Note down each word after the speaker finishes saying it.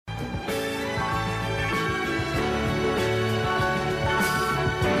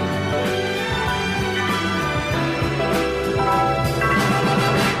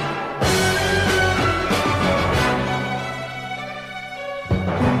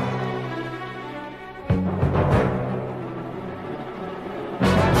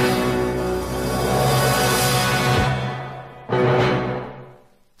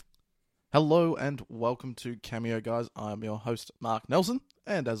Hello and welcome to Cameo, guys. I'm your host, Mark Nelson,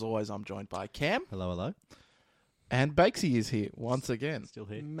 and as always, I'm joined by Cam. Hello. And Bakesy is here once again. Still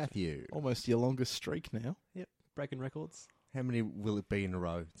here. Matthew. Almost your longest streak now. Yep. Breaking records. How many will it be in a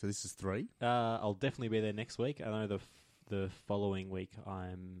row? So this is 3? I'll definitely be there next week. I know the following week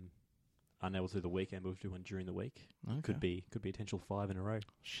I'm unable to do the weekend, but we'll do one during the week. Okay. Could be a potential 5 in a row.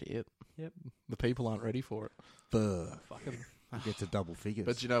 Shit. Yep. The people aren't ready for it. Fuck 'em. You get to double figures.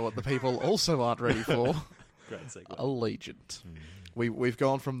 But you know what the people also aren't ready for? Great segue. Allegiant. Mm. We've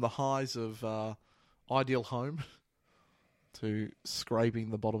gone from the highs of Ideal Home to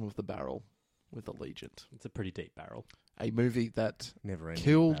scraping the bottom of the barrel with Allegiant. It's a pretty deep barrel. A movie that Never ending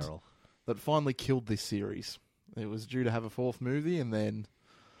Killed- barrel. finally killed this series. It was due to have a 4th movie, and then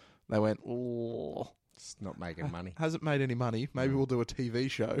they went, oh, It's not making money. hasn't made any money. Maybe we'll do a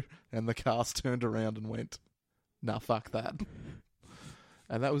TV show. And the cast turned around and went, nah, fuck that.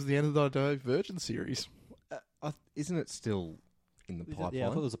 And that was the end of the Divergent series. Isn't it still in the pipeline? Yeah, I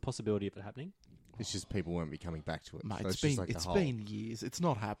thought there was a possibility of it happening. It's just people won't be coming back to it. Mate, So it's it's just been like the it's whole- been years. It's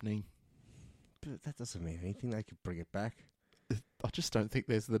not happening. But that doesn't mean anything. They could bring it back. I just don't think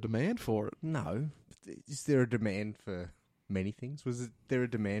there's the demand for it. No. Is there a demand for many things? There a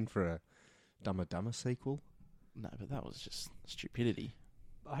demand for a Dumb and Dumber sequel? No, but that was just stupidity.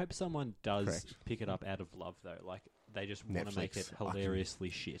 I hope someone does Correct. pick it up out of love, though. Like, they just want to make Netflix. it hilariously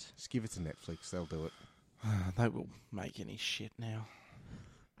shit. Just give it to Netflix. They'll do it. They will make any shit now.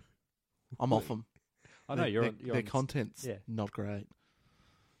 I'm off them. I know, you're their on... content's yeah. not great.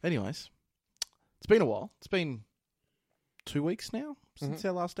 Anyways, it's been a while. It's been 2 weeks now since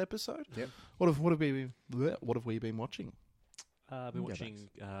our last episode. Yep. What have we been watching? I've been Go watching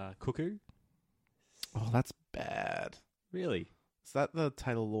Cuckoo. Oh, that's bad. Really? Is that the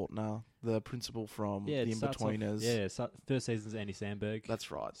Taylor Lautner, the principal from Yeah, The it starts off- Inbetweeners? first season's Andy Samberg.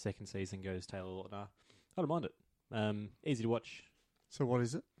 That's right. Second season goes Taylor Lautner. I don't mind it. Easy to watch. So what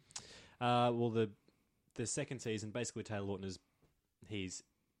is it? Well, the second season, basically Taylor Lautner's, he's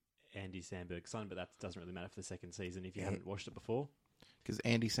Andy Samberg's son, but that doesn't really matter for the second season if you haven't watched it before. Because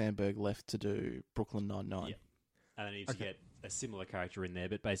Andy Samberg left to do Brooklyn Nine-Nine. Yeah. And they need to get a similar character in there,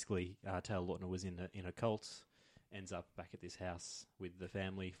 but basically Taylor Lautner was in a cult, ends up back at this house with the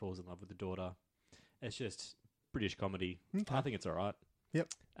family, falls in love with the daughter. It's just British comedy. Okay. I think it's all right. Yep.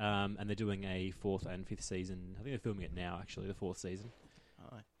 And they're doing a 4th and 5th season. I think they're filming it now, actually, the 4th season.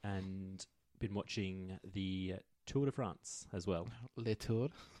 Aye. And been watching the Tour de France as well. Le Tour.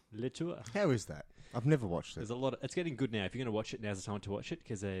 Le Tour. How is that? I've never watched it. There's a lot. It's getting good now. If you're going to watch it, now's the time to watch it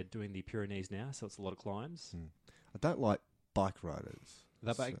because they're doing the Pyrenees now, so it's a lot of climbs. I don't like bike riders.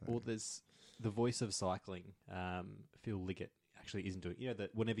 Well, there's the voice of cycling. Phil Liggett actually isn't doing. You know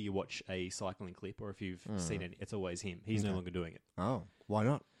that whenever you watch a cycling clip or if you've seen it, it's always him. He's no Okay. longer doing it. Oh, why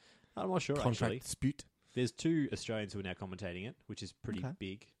not? I'm not sure Contract actually. dispute? There's 2 Australians who are now commentating it, which is pretty Okay.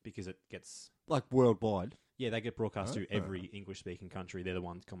 big because it gets. Like worldwide? Yeah, they get broadcast to Oh. every English-speaking country. They're the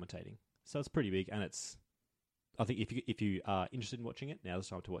ones commentating, so it's pretty big. And it's, I think if you are interested in watching it, now's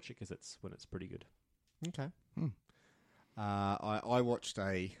the time to watch it because it's when it's pretty good. Okay. Hmm. I watched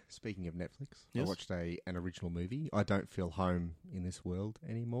speaking of Netflix, Yes. I watched an original movie. I don't feel home in this world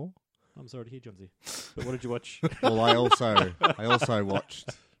anymore. I'm sorry to hear, Johnsy. But what did you watch? Well, I also watched,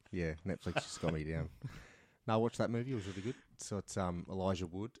 Netflix just got me down. No, I watched that movie. It was really good. So it's Elijah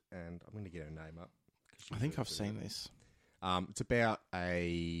Wood, and I'm going to get her name up. I think I've seen this. It's about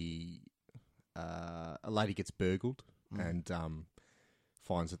a lady gets burgled and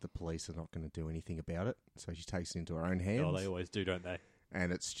finds that the police are not going to do anything about it. So she takes it into her own hands. Oh, they always do, don't they?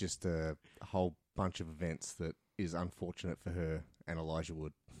 And it's just a whole bunch of events that is unfortunate for her and Elijah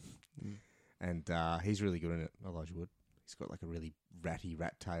Wood. And he's really good in it, Elijah Wood. He's got like a really ratty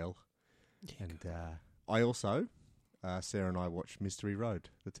rat tail. Yeah, And I also, Sarah and I watched Mystery Road,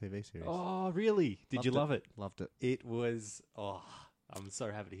 the TV series. Oh, really? Did you love it? Loved it. It was. Oh, I'm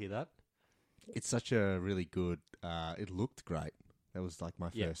so happy to hear that. It's such a really good, it looked great. That was like my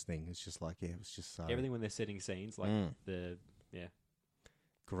Yeah. first thing. It's just like, it was just so Everything when they're setting scenes, like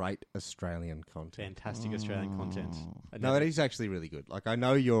great Australian content. fantastic Australian content. No, it is actually really good. Like, I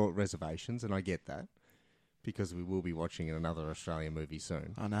know your reservations, and I get that, because we will be watching another Australian movie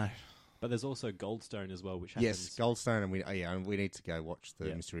soon. I know. But there's also Goldstone as well, which happens. Yes, Goldstone, and we need to go watch the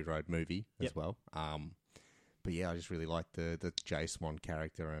Yeah. Mystery Road movie as Yep. well. But yeah, I just really like the Jay Swan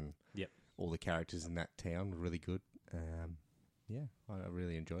character, and Yep. all the characters in that town were really good. Yeah, I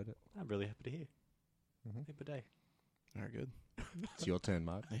really enjoyed it. I'm really happy to hear. Mhm. Happy day. Very good. It's your turn,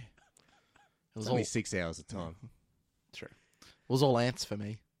 Mark. It It's was only all 6 hours of time. true. It was all ants for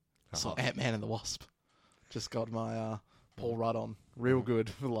me. Oh. So Ant-Man and the Wasp. Just got my Paul Rudd on. Real good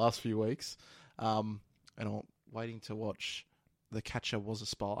for the last few weeks. And I'm waiting to watch The Catcher Was a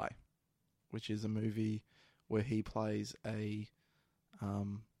Spy, which is a movie where he plays a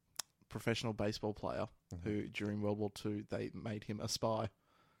professional baseball player who, during World War II, they made him a spy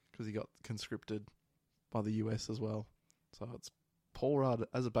because he got conscripted by the US as well. So it's Paul Rudd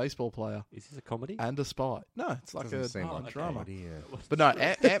as a baseball player Is this a comedy? and a spy. No, it's like Doesn't a seem like drama. comedy, yeah. But no,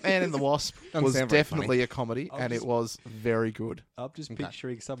 Ant-Man and the Wasp Doesn't was sound very definitely a comedy, I'll and just- it was very good. I'm just Okay.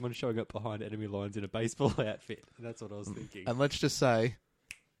 picturing someone showing up behind enemy lines in a baseball outfit. That's what I was thinking. And let's just say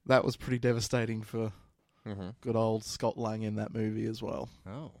that was pretty devastating for Mm-hmm. good old Scott Lang in that movie as well.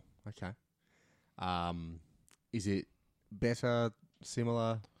 Oh, okay. Is it better,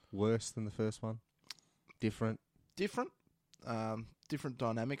 similar, worse than the first one? Different? Different. Different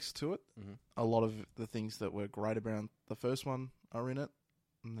dynamics to it. Mhm. A lot of the things that were great about the first one are in it,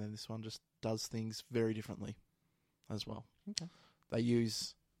 and then this one just does things very differently as well. Okay. They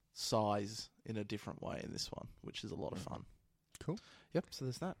use size in a different way in this one, which is a lot of fun. Cool. Yep, so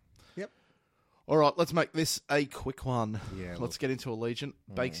there's that. Yep. All right, let's make this a quick one. Yeah. Let's get into Allegiant.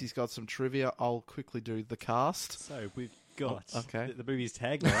 Bakesy's got some trivia. I'll quickly do the cast. So we've got okay. the movie's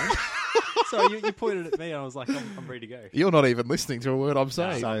tagline. So you pointed at me and I was like, I'm ready to go. You're not even listening to a word I'm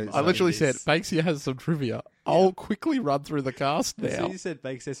saying. So I literally it said, is. Bakesy has some trivia. I'll quickly run through the cast As soon now. as you said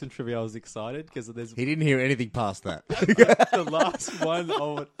Bake Session Trivia, I was excited because there's He didn't hear anything past that. the last one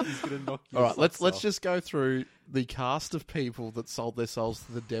is going to knock you. All right, let's just go through the cast of people that sold their souls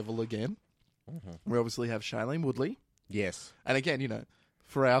to the devil again. We obviously have Shailene Woodley. Yes. And again,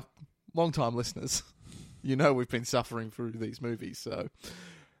 for our long-time listeners, we've been suffering through these movies. So,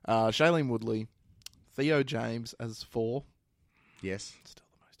 Shailene Woodley, Theo James as Four, Yes. still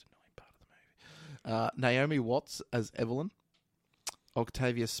the most annoying part of the movie. Naomi Watts as Evelyn,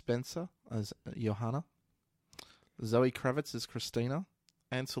 Octavia Spencer as Johanna, Zoe Kravitz as Christina,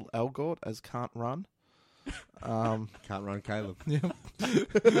 Ansel Elgort as Can't Run, Can't run Caleb.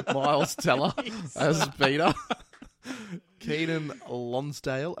 Miles Teller as Peter, Keenan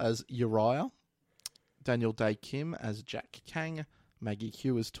Lonsdale as Uriah, Daniel Day Kim as Jack Kang, Maggie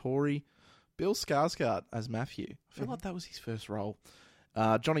Q as Tori, Bill Skarsgård as Matthew. I feel like that was his first role.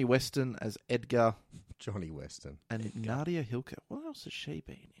 Johnny Weston as Edgar, Johnny Weston. and Nadia Hilke. What else has she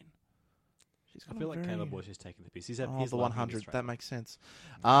been in? She's I got feel a like very... Caleb was just taking the piss. He's the lovely in 100. this That trailer. makes sense.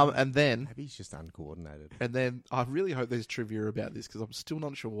 And then Maybe he's just uncoordinated. I really hope there's trivia about this because I'm still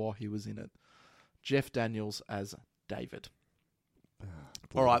not sure why he was in it. Jeff Daniels as David.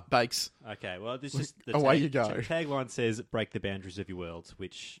 All right, Bakes. Okay, well, this is the Away you go. Tagline says "Break the boundaries of your world,"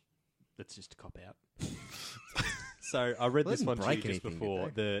 which that's just a cop out. So I read Well, this they one didn't to you break just anything, before.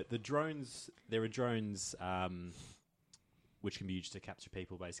 did The drones. There are drones which can be used to capture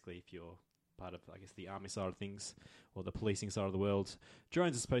people. Basically, if you're part of, I guess, the army side of things or the policing side of the world,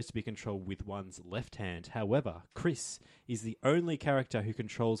 drones are supposed to be controlled with one's left hand. However, Chris is the only character who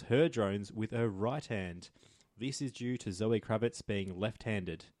controls her drones with her right hand. This is due to Zoe Kravitz being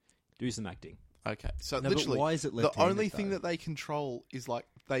left-handed. Do some acting. Okay, so No, but literally, why is it the left-handed, only thing though? that they control is like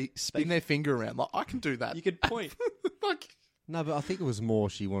they spin their finger around. Like I can do that. You could point. like No, but I think it was more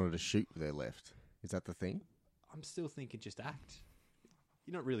she wanted to shoot with her left. Is that the thing? I'm still thinking just act.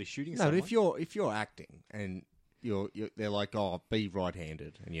 You're not really shooting No, someone. but if you're acting and you're they're like, oh, be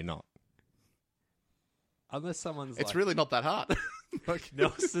right-handed, and you're not. Unless someone's it's like, really not that hard. like,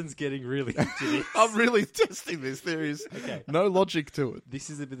 Nelson's getting really into this. I'm really testing this. There is Okay. no logic to it. This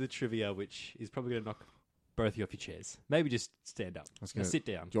is a bit of trivia which is probably going to knock both of you off your chairs. Maybe just stand up. was Now gonna- sit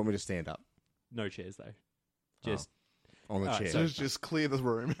down. Do you want me to stand up No chairs, though. Just on the Alright, chair? So just clear the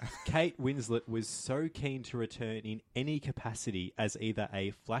room. Kate Winslet was so keen to return in any capacity as either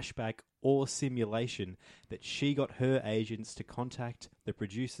a flashback or simulation that she got her agents to contact the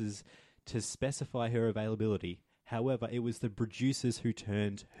producers to specify her availability. However, it was the producers who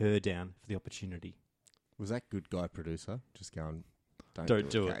turned her down for the opportunity. Was that good guy producer just going? Don't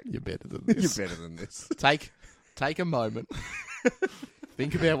do it. Kate. You're better than You're this. better than this. Take a moment.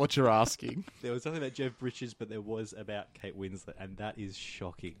 Think about what you're asking. There was nothing about Jeff Bridges, but there was about Kate Winslet, and that is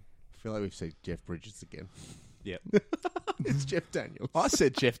shocking. I feel like we've seen Jeff Bridges again. Yep. It's Jeff Daniels. I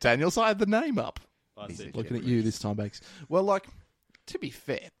said Jeff Daniels. I had the name up. I He's said a Looking Jeff at you Bridges. this time, Bakes. Well, like, to be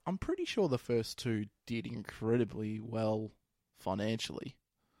fair, I'm pretty sure the first two did incredibly well financially.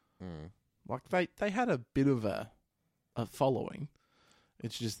 Like, they had a bit of a following.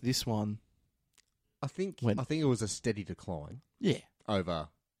 It's just this one, I think When- it was a steady decline yeah. over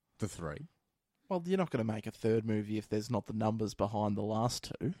the three. Well, you're not going to make a third movie if there's not the numbers behind the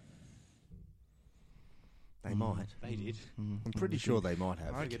last two. They might. They did. I'm pretty sure they might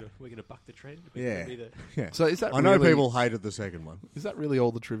have. We're gonna buck the trend. Yeah. Yeah. So is that I know really, people hated the second one. Is that really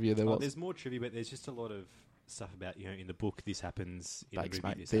all the trivia there was? There's more trivia, but there's just a lot of stuff about in the book. This happens. In Thanks, the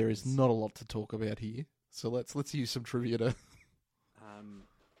movie, mate. this There is happens. not a lot to talk about here. So let's use some trivia to.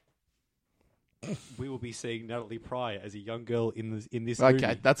 We will be seeing Natalie Pryor as a young girl in this Okay,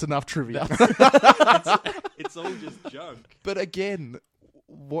 movie. that's enough trivia. It's all just junk. But again,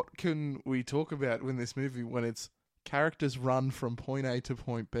 what can we talk about in this movie when it's characters run from point A to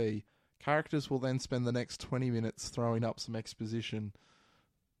point B? Characters will then spend the next 20 minutes throwing up some exposition.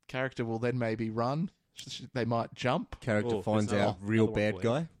 Character will then maybe run. They might jump. Character Oh, finds there's out another real one bad for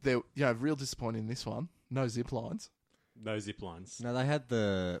you. guy. They're real disappointing in this one. No zip lines. No zip lines. No, they had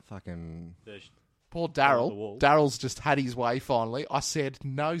the fucking. Poor On the Daryl. wall. Daryl's just had his way finally. I said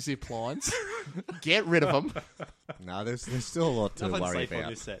no zip lines. Get rid of them. No, there's still a lot to Nothing worry safe on about.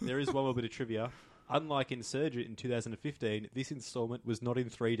 this set. There is one more bit of trivia. Unlike Insurgent in 2015, this installment was not in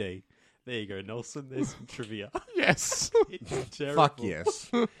 3D. There you go, Nelson. There's some trivia. Yes. It's terrible. Fuck yes.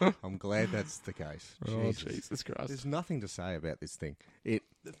 I'm glad that's the case. Oh, Jesus. Jesus Christ. There's nothing to say about this thing. The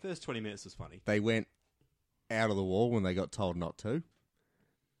first 20 minutes was funny. They went out of the wall when they got told not to.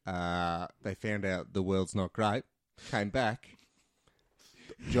 They found out the world's not great. Came back.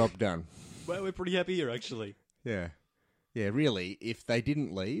 Job done. Well, we're pretty happy here, actually. Yeah. Yeah, really, if they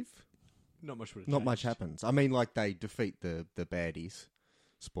didn't leave, Not much would have not much changed. happens. I mean, like, they defeat the baddies.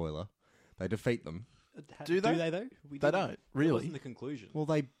 Spoiler. They defeat them. Do they? Do they, though? We They didn't- don't, That really. wasn't the conclusion. Well,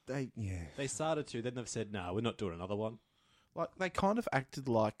 yeah. They started to, then they've said, no, we're not doing another one. Like they kind of acted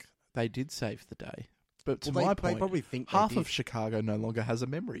like they did save the day. But to Well, my they point, probably think they half did. of Chicago no longer has a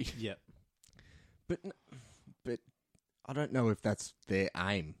memory. Yep. But I don't know if that's their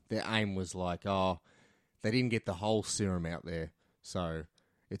aim. Their aim was like, oh, they didn't get the whole serum out there, so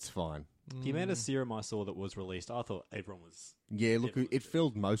it's fine. The amount of serum I saw that was released, I thought everyone was... Yeah, look, Yeah. it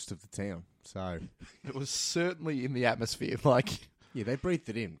filled most of the town. So, It was certainly in the atmosphere. Like, yeah, they breathed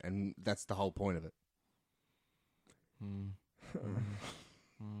it in, and that's the whole point of it.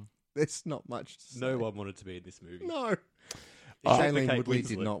 There's not much to say. No one wanted to be in this movie. No. Except for Shailene Kate Woodley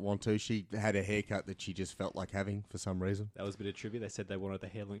did Winslet. not want to. She had a haircut that she just felt like having for some reason. That was a bit of trivia. They said they wanted the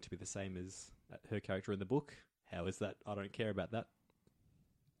hair length to be the same as her character in the book. How is that? I don't care about that.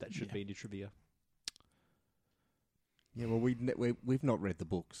 That should Yeah. be in your trivia. Yeah, well, we've not read the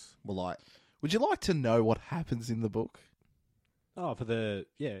books. Well, would you like to know what happens in the book? Oh, for the...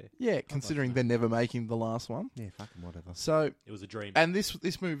 Yeah, Yeah, considering they're never making the last one. yeah, fucking whatever. So, it was a dream. and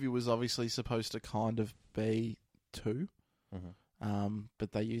this movie was obviously supposed to kind of be 2.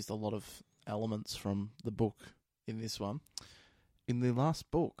 But they used a lot of elements from the book in this one. In the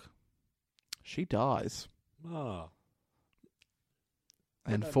last book, she dies. Oh.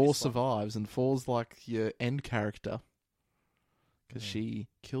 And I missed 4 one. survives, and 4's like your end character. Because she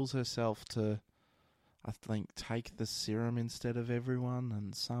kills herself to, I think, take the serum instead of everyone,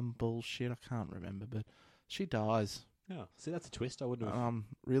 and some bullshit. I can't remember, but she dies. Yeah. See, that's a twist. I wouldn't have... I'm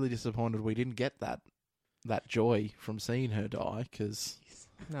really disappointed we didn't get that joy from seeing her die, because...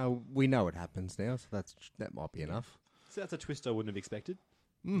 No, we know it happens now, so that might be enough. See, that's a twist I wouldn't have expected.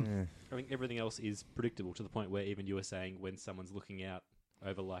 Yeah. I think everything else is predictable to the point where even you were saying when someone's looking out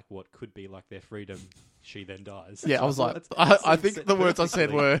over like what could be like their freedom, she then dies. Yeah, I was like, That's I think set the words I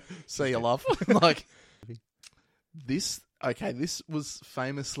said perfectly. were, see you, love. Like, this was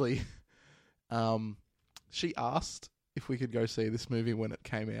famously, she asked if we could go see this movie when it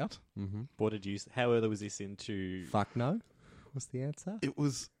came out. Mm-hmm. What did you? How early was this into? Fuck no, was the answer. It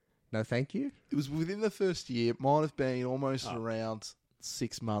was No, thank you. within the first year. It might have been almost around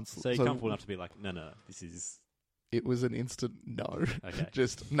 6 months. So you're comfortable enough to be like, no, this is It was an instant no. okay.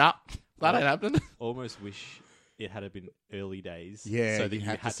 Just, nah, that ain't happening. Almost wish it had been early days. Yeah, so that you you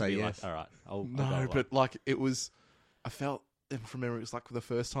had had to say be yes. like, all right, I'll go No, along." but like it was, I felt, and from memory, it was like the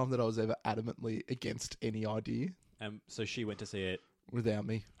first time that I was ever adamantly against any idea So she went to see it. without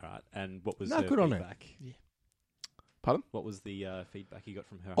me. All right, and what was No, her good on her. feedback? Pardon? What was the feedback you got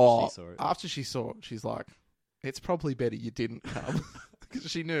from her Oh, after she saw it? after she saw it, she's like, it's probably better you didn't come. Because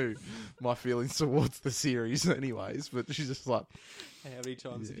she knew my feelings towards the series anyways, but she's just like, How many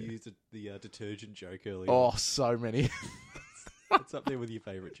times have you used the detergent joke earlier? oh, so many. It's up there with your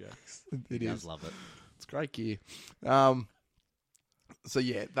favourite jokes. It Does is. love it. It's great gear. So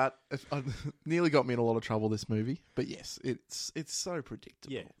yeah, that nearly got me in a lot of trouble, this movie. But yes, it's so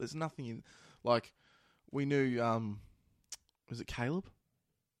predictable. Yeah. There's nothing in, like, we knew, was it Caleb?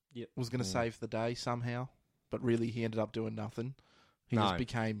 Yep. Was going to save the day somehow, but really he ended up doing nothing. He No. just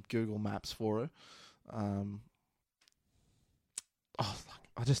became Google Maps for her.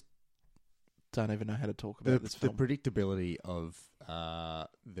 don't even know how to talk The, about this the film. predictability of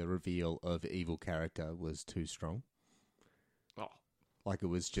the reveal of evil character was too strong. Oh. Like it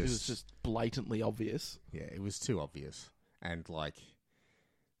was It was just, just blatantly obvious. yeah, it was too obvious. And like,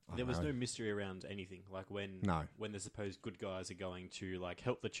 I There don't was know. no mystery around anything. Like when No. when the supposed good guys are going to like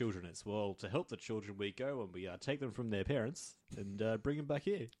help the children, it's well to help the children we go and we take them from their parents and bring them back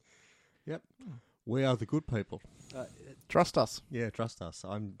here. Yep. We are the good people. Trust us. Yeah, trust us.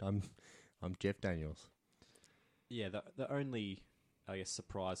 I'm Jeff Daniels. Yeah, the only I guess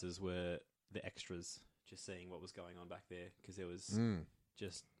surprises were the extras. Just seeing what was going on back there because there was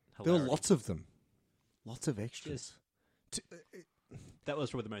just There were hilarity. lots of them. Lots of extras. That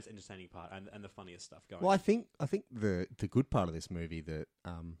was probably the most entertaining part and the funniest stuff going. Well, I think the good part of this movie that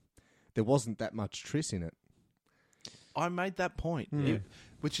there wasn't that much Triss in it. I made that point, Yeah.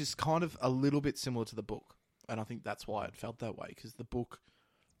 which is kind of a little bit similar to the book. And I think that's why it felt that way, because the book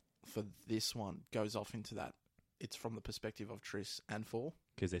for this one goes off into that. It's from the perspective of Triss and Four,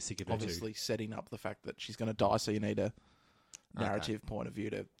 because they're sick of her obviously setting up the fact that she's going to die, so you need a narrative point of view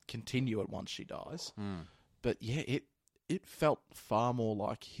to continue it once she dies. But yeah, it felt far more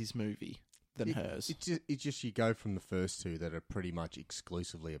like his movie than hers. It's just you go from the first two that are pretty much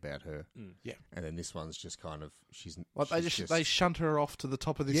exclusively about her, Yeah. and then this one's just kind of she's Like she's they shunt her off to the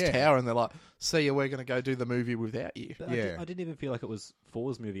top of this Yeah. tower, and they're like, "See ya, we're going to go do the movie without you." But Yeah. I didn't even feel like it was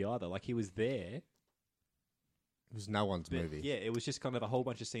Four's movie either. Like he was there. it was no one's But movie. yeah, it was just kind of a whole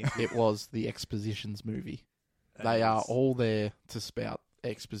bunch of scenes. It was the exposition's movie. and They it are was- all there to spout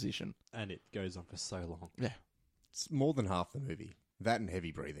exposition. and it goes on for so long. Yeah. It's more than half the movie. That and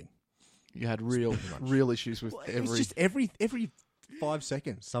heavy breathing. You had real issues with It was just every 5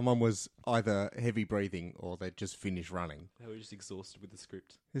 seconds, someone was either heavy breathing or they'd just finish running. They were just exhausted with the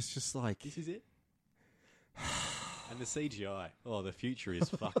script. It's just like This is it. And the CGI. Oh, the future is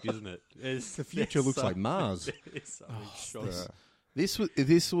fucked, isn't it? the future looks like Mars. It's something Uh, shocking. This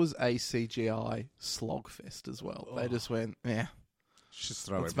was a CGI slogfest as well. They just went, yeah, Just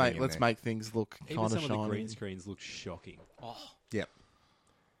throw let's everything in let's there. make things look Even kind some of of the shiny. green screens look shocking. Yep.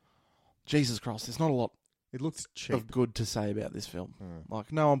 Jesus Christ, there's not a lot It looks cheap. of good to say about this film. Hmm.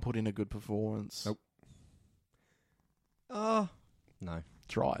 Like, no one put in a good performance. Nope. No.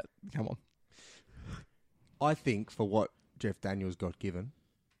 Try it. Come on. I think for what Jeff Daniels got given,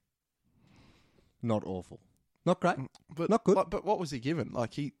 not awful. Not great. But Not good. But what was he given?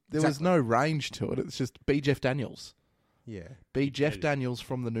 Like there was Exactly. no range to it. It's just be Jeff Daniels. Yeah. Be Jeff did. Daniels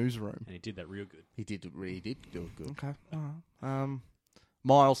from the newsroom. And he did that real good. He did do it good. Okay.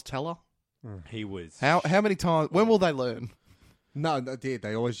 Miles Teller. He was. How many times? When will they learn? No,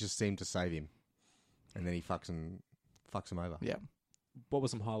 they always just seem to save him. And then he fucks him over. Yeah. What were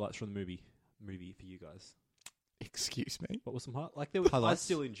some highlights from the movie for you guys? Excuse me. What was some like there was, I Highlights?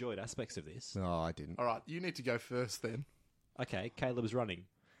 still enjoyed aspects of this. No, I didn't. All right, you need to go first then. Okay, Caleb's running.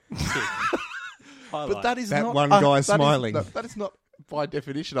 But that is That not one that guy is- smiling. that is not by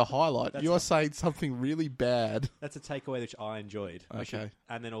definition a highlight. That's You are not- saying something really bad. That's a takeaway which I enjoyed. Okay.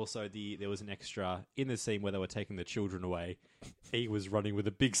 And then also there was an extra in the scene where they were taking the children away. He was running with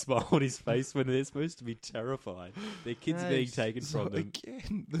a big smile on his face when they're supposed to be terrified. Their kids being taken So from them.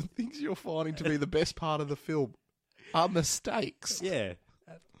 again, the things you're finding to be the best part of the film are mistakes. Yeah.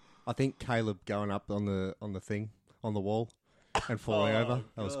 I think Caleb going up on the thing on the wall and falling Oh, over.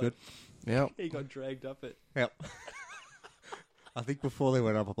 That was God. good. Yeah. He got dragged up it. Yep. I think before they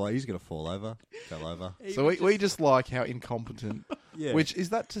went up, I'm like, he's going to fall over. Fell over. So we just like how incompetent. Yeah. Which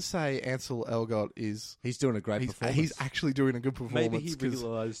is that to say Ansel Elgort is He's doing a great performance. he's actually doing a good performance. Maybe he 'cause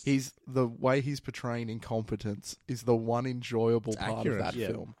realised. he's the way he's portraying incompetence is the one enjoyable It's part accurate. of that Yeah.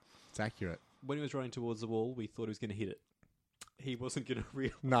 film. It's accurate. When he was running towards the wall, we thought he was going to hit it. He wasn't going to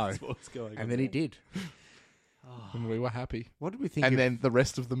realise No. what was going on. And then he did. And we were happy. What did we think? And of, then the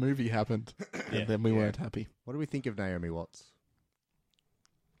rest of the movie happened. Yeah. And then we Yeah. weren't happy. what do we think of Naomi Watts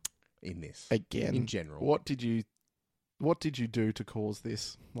in this? Again. In general. What did you do to cause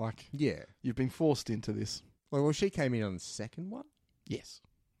this? Like, Yeah. you've been forced into this. Well, she came in on the second one Yes.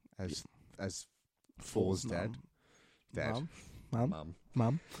 as Four's dad. Mum.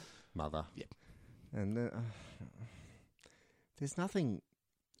 Mum. Mother. Yep. And there's nothing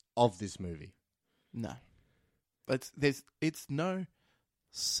of this movie. No. It's no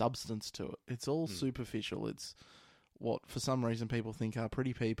substance to it. It's all superficial. It's what for some reason people think are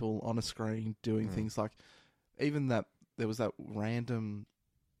pretty people on a screen doing things like even that there was that random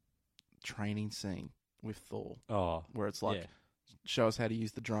training scene with Thor Oh, where it's like yeah. show us how to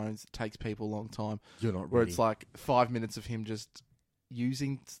use the drones. It takes people a long time. You're not Where ready. it's like 5 minutes of him just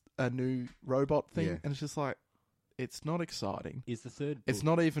using a new robot thing, Yeah. and it's just like it's not exciting. Is the third book, It's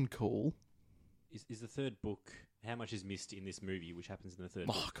not even cool. is the third book, how much is missed in this movie, which happens in the third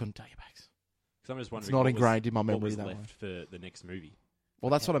Oh, book? I couldn't tell you, Max. Because I'm just wondering, It's not what ingrained in my what memory was that way. left for the next movie. Well,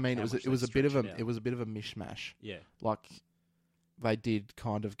 that's How- what I mean. how It much was they a bit of a stretched it out. it was a bit of a mishmash. Yeah. Like they did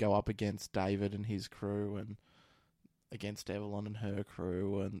kind of go up against David and his crew, and against Evelyn and her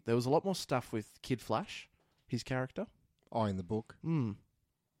crew, and there was a lot more stuff with Kid Flash, his character. Oh, in the book, Hmm.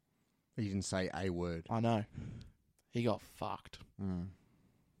 he didn't say a word. I know. He got fucked.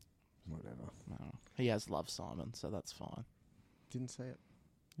 Whatever. No. He has Love Simon, so that's fine. Didn't say it.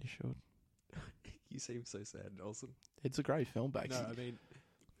 You should. You seem so sad, Nelson. It's a great film, Bakes. No, I mean,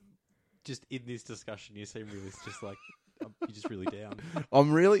 just in this discussion, you seem really just like you're just really down.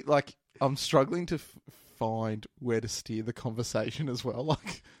 I'm really I'm struggling to find where to steer the conversation as well.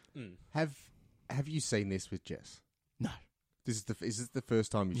 Like, Mm. Have you seen this with Jess? no, Is this the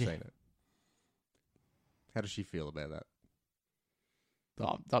first time you've Yeah. seen it? How does she feel about that?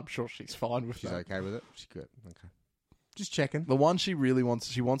 I'm sure she's fine with She's that. okay with it? She's good. Okay. Just checking. The one she really wants,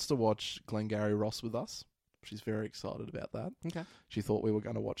 she wants to watch Glengarry Ross with us. She's very excited about that. Okay. She thought we were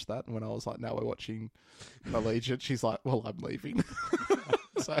going to watch that, and when I was like, "No, we're watching Allegiant," she's like, "Well, I'm leaving."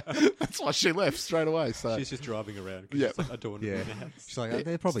 So that's why she left straight away. So She's just driving around. 'Cause Yeah. she's like, I don't want to Yeah. be in the house. She's like,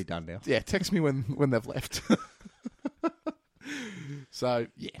 they're probably done now. yeah, text me when they've left. So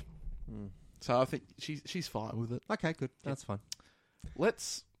yeah, so I think she's fine with it. Okay, good. That's fine.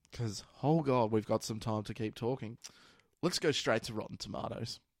 Let's, because oh god, we've got some time to keep talking. Let's go straight to Rotten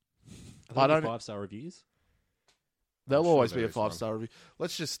Tomatoes. I don't- 5-star reviews. There'll sure always there be a is one. 5-star review.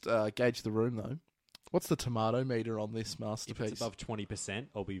 Let's just gauge the room though. What's the tomato meter on this If masterpiece? it's above 20%,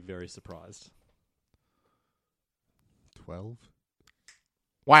 I'll be very surprised. 12.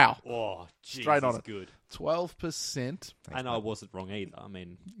 Wow, Oh, jeez, Straight on it's it. good. 12%. And I wasn't wrong either. I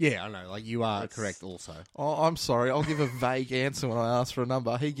mean, Yeah, I know. Like, you are That's- correct also. Oh, I'm sorry. I'll give a vague answer when I ask for a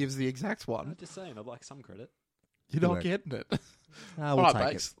number. He gives the exact I'm one. just saying, I'd like some credit. You're not Correct. getting it. We'll All right, take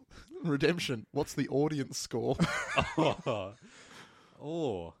Bakes. Redemption. What's the audience score? Oh.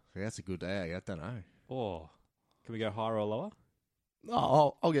 Oh. it. Yeah, that's a good day. I don't know. Oh. Can we go higher or lower?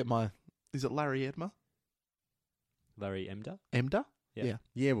 Oh, I'll get my... Is it Larry Edmer? Larry Emder? Emder? Yeah. Yeah.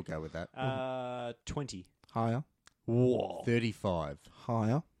 Yeah, we'll go with that. 20. Higher. Whoa. 35.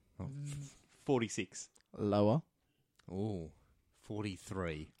 Higher. 46. Lower. Oh,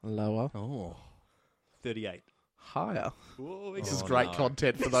 43. Lower. Oh. 38. Higher. Whoa, This is Oh, great no.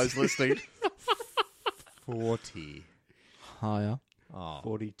 content for those listening. 40. Higher. Oh.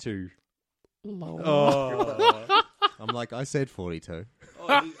 42. Lower. Oh. I'm like, I said 42.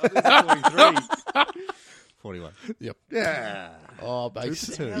 I think it's 43. 41. Yep. Yeah. Oh, Bakes.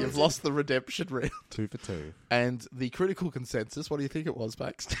 2 for 2. You've lost the redemption round. 2 for 2. And the critical consensus, what do you think it was,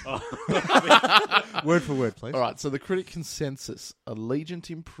 Bakes? Word for word, please. All right, so the critic consensus: Allegiant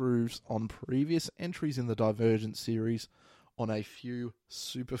improves on previous entries in the Divergent series on a few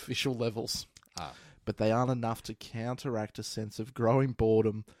superficial levels, but they aren't enough to counteract a sense of growing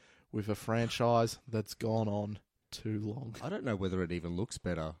boredom with a franchise that's gone on too long. I don't know whether it even looks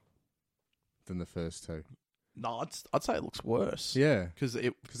better than the first two. No, I'd say it looks worse. Yeah. Because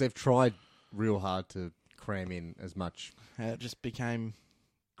it Because they've tried real hard to cram in as much. just became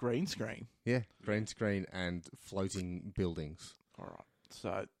green screen. Yeah. Green screen and floating buildings. All right,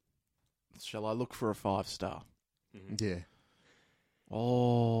 so shall I look for a 5-star? Yeah.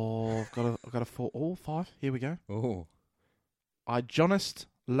 Oh, I've got a 4. Oh, 5. Here we go. Oh. I Jonas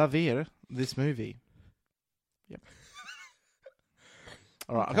Lavere this movie. Yep.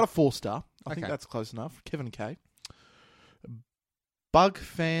 All right, I got a 4-star. I think Okay. that's close enough. Kevin K. Bug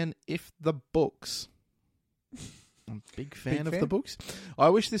fan if the books. I'm a big fan of the fan? books. I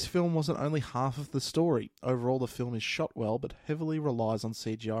wish this film wasn't only half of the story. Overall, the film is shot well, but heavily relies on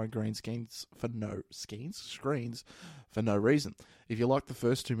CGI and green screens for no reason. If you like the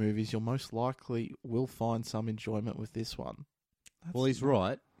first two movies, you'll most likely will find some enjoyment with this one. Well, he's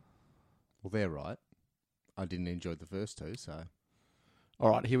right. Well, they're right. I didn't enjoy the first two, so. All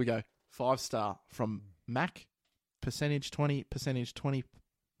right, here we go. 5-star from Mac. Percentage 20p.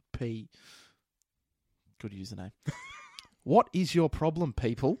 Good username. What is your problem,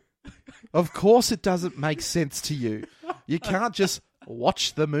 people? Of course it doesn't make sense to you. You can't just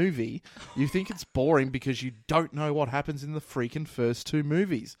watch the movie. You think it's boring because you don't know what happens in the freaking first two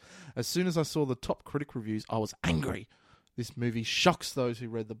movies. As soon as I saw the top critic reviews, I was angry. This movie shocks those who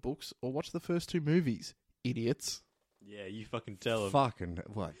read the books or watched the first two movies. Idiots. Yeah, you fucking tell him. Fucking.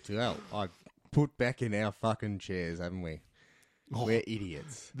 What? Well, I put back in our fucking chairs, haven't we? Oh. We're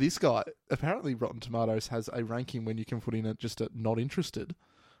idiots. This guy, apparently Rotten Tomatoes has a ranking when you can put in just a not interested.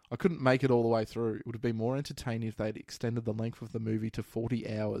 I couldn't make it all the way through. It would have been more entertaining if they'd extended the length of the movie to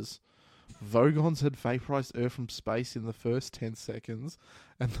 40 hours Vogons had vaporized Earth from space in the first 10 seconds,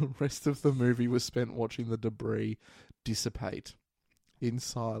 and the rest of the movie was spent watching the debris dissipate in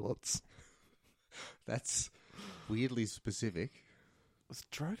silence. That's weirdly specific. Was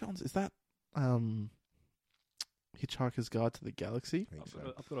Drogons, is that Hitchhiker's Guide to the Galaxy? I think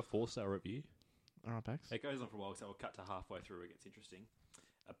so. I've got a 4-star review. All right, Bax. It goes on for a while, so we'll cut to halfway through. It gets interesting.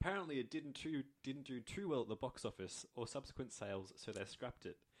 Apparently, it didn't do too well at the box office or subsequent sales, so they scrapped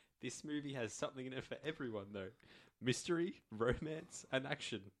it. This movie has something in it for everyone, though: mystery, romance, and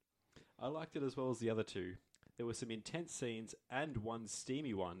action. I liked it as well as the other two. There were some intense scenes and one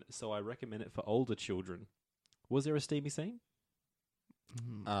steamy one, so I recommend it for older children. Was there a steamy scene?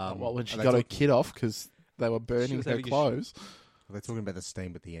 Well, when she are they got her talking- kid off because they were She burning was her having a clothes. Are they talking about the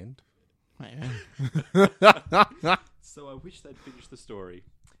steam at the end? So I wish they'd finished the story.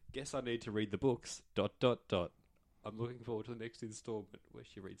 Guess I need to read the books. ... I'm looking forward to the next installment where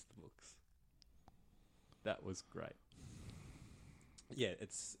she reads the books. That was great. Yeah,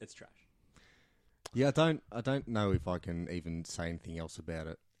 it's trash. Yeah, I don't know if I can even say anything else about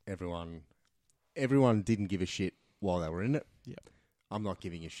it. Everyone didn't give a shit while they were in it. Yep. I'm not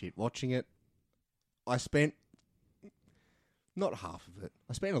giving a shit watching it. I spent not half of it.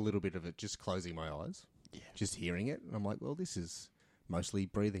 I spent a little bit of it just closing my eyes. Yeah. Just hearing it. And I'm like, well, this is mostly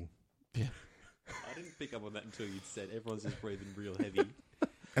breathing. Yeah. I didn't pick up on that until you'd said everyone's just breathing real heavy.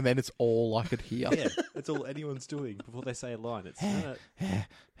 And then it's all I could hear. Yeah, that's all anyone's doing before they say a line. It's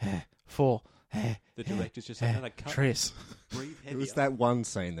For the director's just saying, no, cut, Tris. breathe heavier. It was that one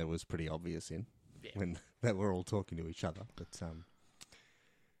scene that was pretty obvious in when they were all talking to each other. But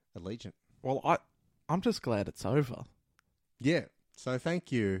Allegiant. Well, I'm just glad it's over. Yeah. So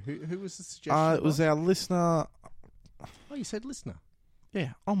thank you. Who was the suggestion? It was our listener. Oh, you said listener.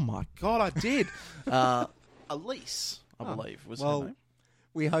 Yeah. Oh my God, I did. Elise, I believe, was her name.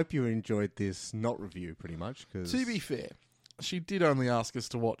 We hope you enjoyed this not review pretty much. Cause To be fair, she did only ask us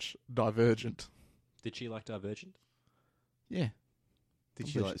to watch Divergent. Did she like Divergent? Yeah. did I'm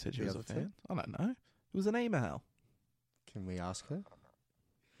she sure like she said she the was a other two? fan? I don't know. It was an email. Can we ask her,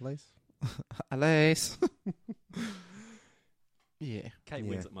 Elise? Elise. Yeah. Kate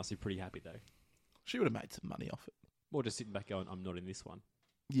Yeah. Winslet must be pretty happy, though. She would have made some money off it. Or just sitting back going, I'm not in this one.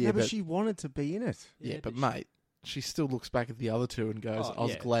 Yeah, but she wanted to be in it. Yeah, but she- mate, she still looks back at the other two and goes, Oh, I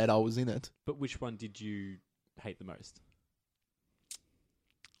was yeah. glad I was in it. But which one did you hate the most?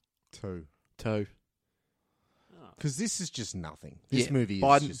 2. Two. Oh. Because this is just nothing. This Yeah, movie is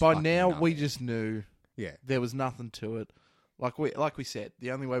By just by fucking now, we nothing. just knew Yeah. there was nothing to it. Like we said,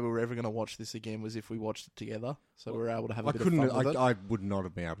 the only way we were ever going to watch this again was if we watched it together. So we were able to have a I bit couldn't. of fun with it. I would not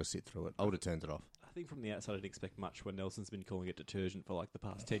have been able to sit through it. I would have turned it off. I think from the outside I didn't expect much when Nelson's been calling it detergent for like the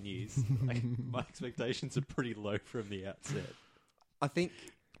past 10 years. Like, my expectations are pretty low from the outset. I think.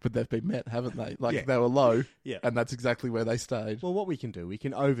 But they've been met, haven't they? Like Yeah. they were low, Yeah. and that's exactly where they stayed. Well, what we can do, we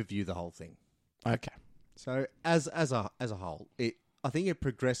can overview the whole thing. Okay. So as a whole, I think it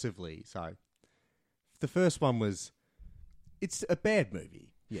progressively. So the first one was, it's a bad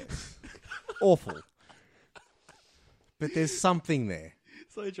movie. Yes, awful. But there's something there.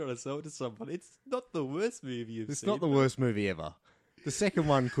 So you're trying to sell it to someone. It's not the worst movie you've It's seen. not the worst movie ever. The second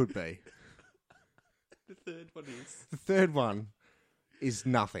one could be. The third one is. The third one is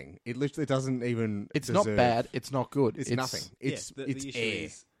nothing. It literally doesn't even. It's not deserve- bad. It's not good. It's nothing. It's Yeah, the it's issue air.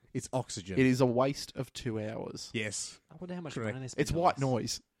 is- It's oxygen. It is a waste of 2 hours. Yes. I wonder how much Correct. money they spent It's on white this.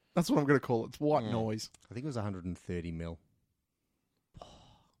 noise. That's what I'm going to call it. It's white Mm. noise. I think it was 130 mil.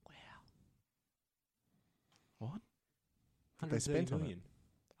 What? They 130 spent on it. million.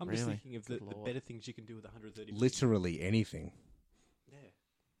 I'm just Really? thinking of Good the lord. better things you can do with 130 million. Literally anything. Yeah.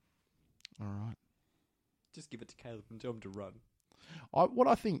 All right. Just give it to Caleb and tell him to run. What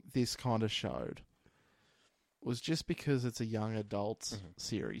I think this kind of showed was just because it's a young adults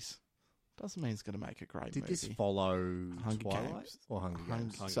series doesn't mean it's going to make a great Did movie. this follow Hunger Twilight Games. or Hunger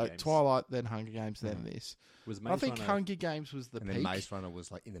Games? Hunger So Games. Twilight, then Hunger Games, then this. Was I think Runner- Hunger Games was the And peak. then Maze Runner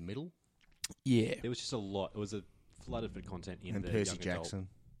was like in the middle. Yeah. There was just a lot. It was a flooded for content in And the Percy young adult. Jackson.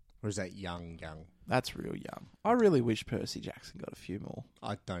 Or is that young? That's real young. I really wish Percy Jackson got a few more.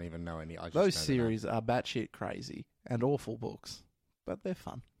 I don't even know any. I just Those know the series are batshit crazy and awful books, but they're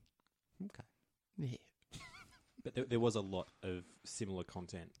fun. name. Okay. Yeah. But there was a lot of similar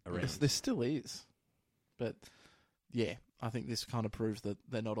content around. There still is. But, yeah, I think this kind of proves that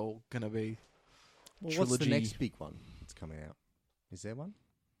they're not all going to be Well, trilogy. what's the next big one that's coming out? Is there one?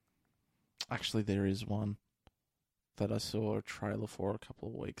 Actually, there is one that I saw a trailer for a couple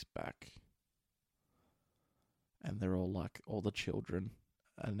of weeks back. And they're all like, all the children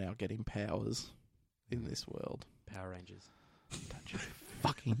are now getting powers in this world. Power Rangers. Don't you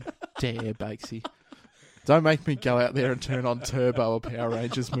fucking dare, Bakesy. Don't make me go out there and turn on Turbo, a Power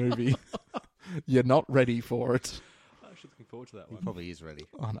Rangers movie. You're not ready for it. I'm actually looking forward to that He one. probably is ready.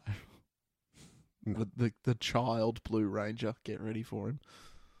 I know. The child Blue Ranger. Get ready for him.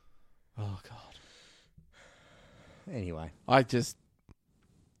 Oh, God. Anyway, I just...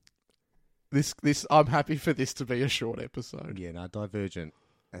 This I'm happy for this to be a short episode. yeah, no, Divergent.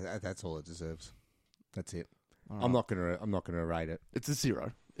 That's all it deserves. That's it. All I'm right. not gonna rate it. It's a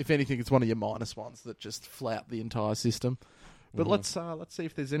 0. If anything, it's one of your minus ones that just flout the entire system. But let's see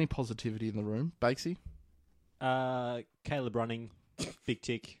if there's any positivity in the room. Bakesy? Caleb running, big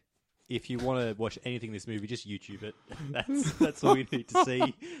tick. If you want to watch anything in this movie, just YouTube it. That's all you need to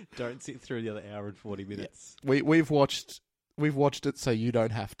see. Don't sit through the other hour and 40 minutes. We've watched it so you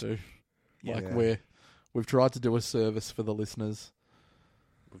don't have to. Like Yeah. we've tried to do a service for the listeners.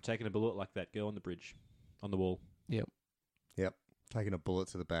 We've taken a bullet like that girl on the bridge, on the wall. Yep. Taking a bullet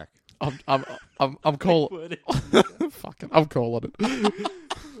to the back. I'm calling. Fucking, I'm calling it.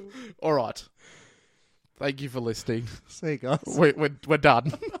 All right. Thank you for listening. See you guys. We're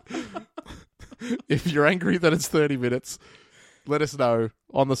done. If you're angry that it's 30 minutes, let us know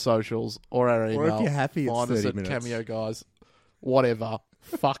on the socials or our email. Or if you're happy, it's Find us 30 at minutes. Cameo Guys. Whatever.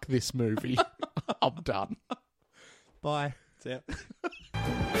 Fuck this movie. I'm done. Bye. It's out.